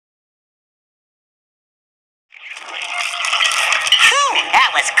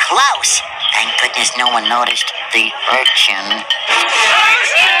close. Thank goodness no one noticed the urchin.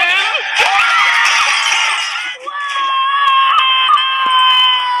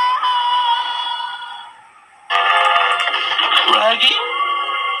 Raggy?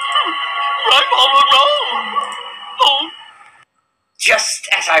 I'm all alone. Oh. Just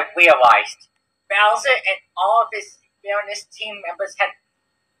as I realized, Bowser and all of his villainous team members had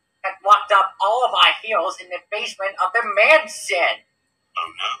locked up all of our heroes in the basement of the mansion.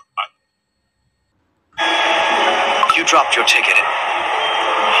 Oh no, You dropped your ticket.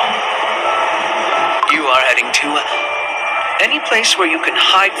 You are heading to any place where you can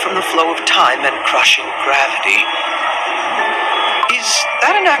hide from the flow of time and crushing gravity. Is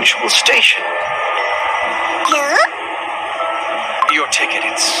that an actual station? Yeah? Your ticket,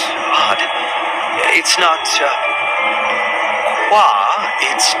 it's odd. It's not, qua,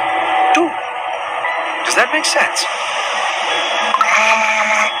 it's do. Does that make sense?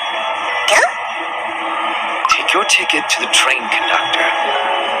 Do? Take your ticket to the train conductor.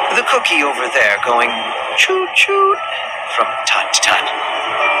 The cookie over there going choo-choo from time to time.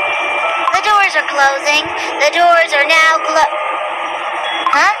 The doors are closing. The doors are now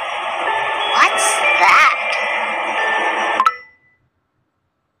Huh? What's that?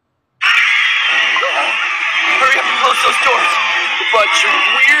 Hurry up and close those doors. A bunch of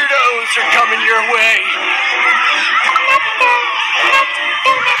weirdos are coming your way.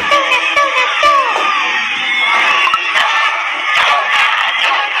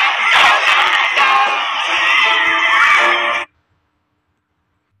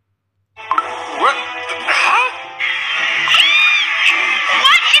 what? Huh?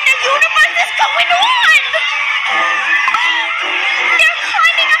 What in the universe is going on? They're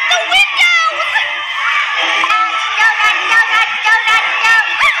climbing up the windows!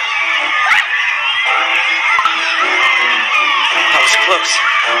 That was close.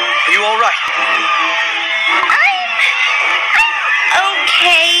 Are you all right? I'm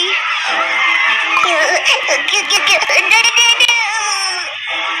okay.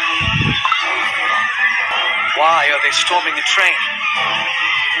 Why are they storming the train?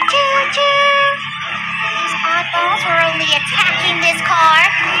 Choo-choo. These oddballs were only attacking this car.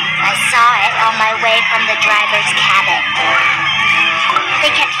 I saw it on my way from the driver's cabin.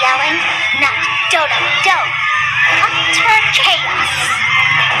 They kept yelling, "Nut, donut, dough. Utter chaos."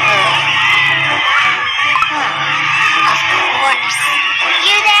 Of course.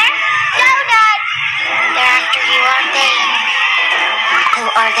 You there? Donut! They're after you, aren't they? Who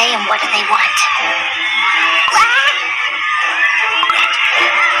are they and what do they want?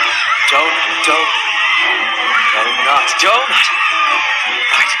 Donut.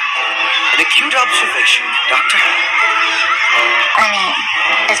 Right. An acute observation, Doctor. I mean,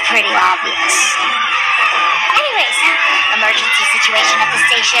 it's pretty obvious. Anyways, emergency situation at the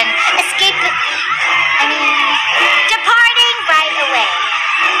station. Departing right away.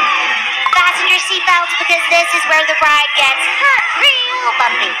 Fasten your seatbelts because this is where the ride gets real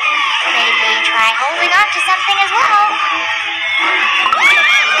bumpy. Maybe try holding on to something as well.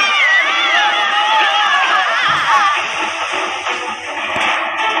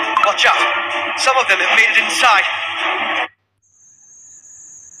 Watch out. Some of them have made it inside.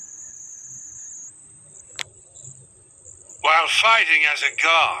 While fighting as a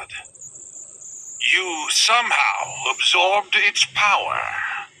god, you somehow absorbed its power.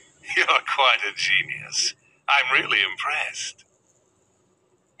 You're quite a genius. I'm really impressed.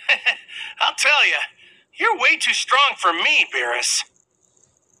 I'll tell you, you're way too strong for me, Beerus.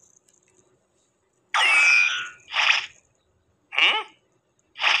 Hmm?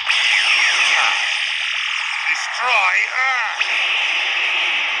 Destroy Earth!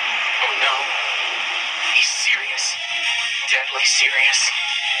 Oh no. He's serious. Deadly serious.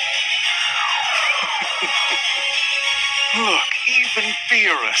 Look, even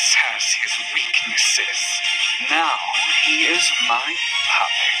Beerus has his weaknesses. Now he is my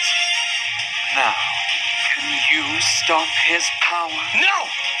puppet. Now, can you stop his power? No!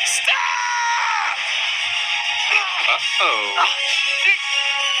 Stop! Uh-oh.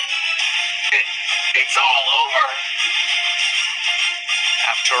 It's all over!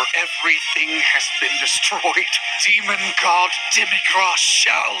 After everything has been destroyed, Demon God Demigras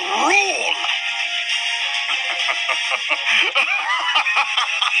shall rule!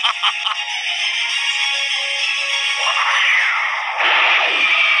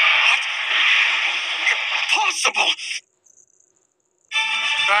 Impossible!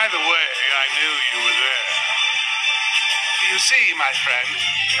 By the way, I knew you were there. You see, my friend,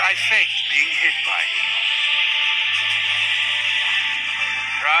 I faked being hit by you.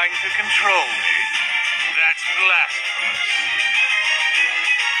 Trying to control me. That's blasphemous.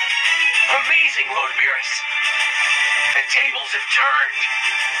 Amazing, Lord Beerus. The tables have turned.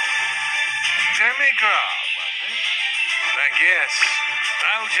 Demigod, was it? I guess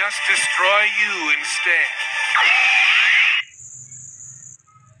I'll just destroy you instead.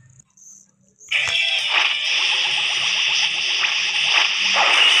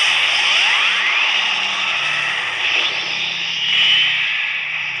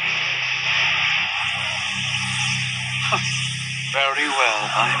 Very well.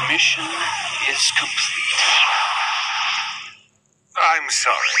 My mission is complete. I'm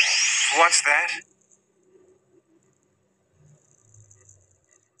sorry. What's that?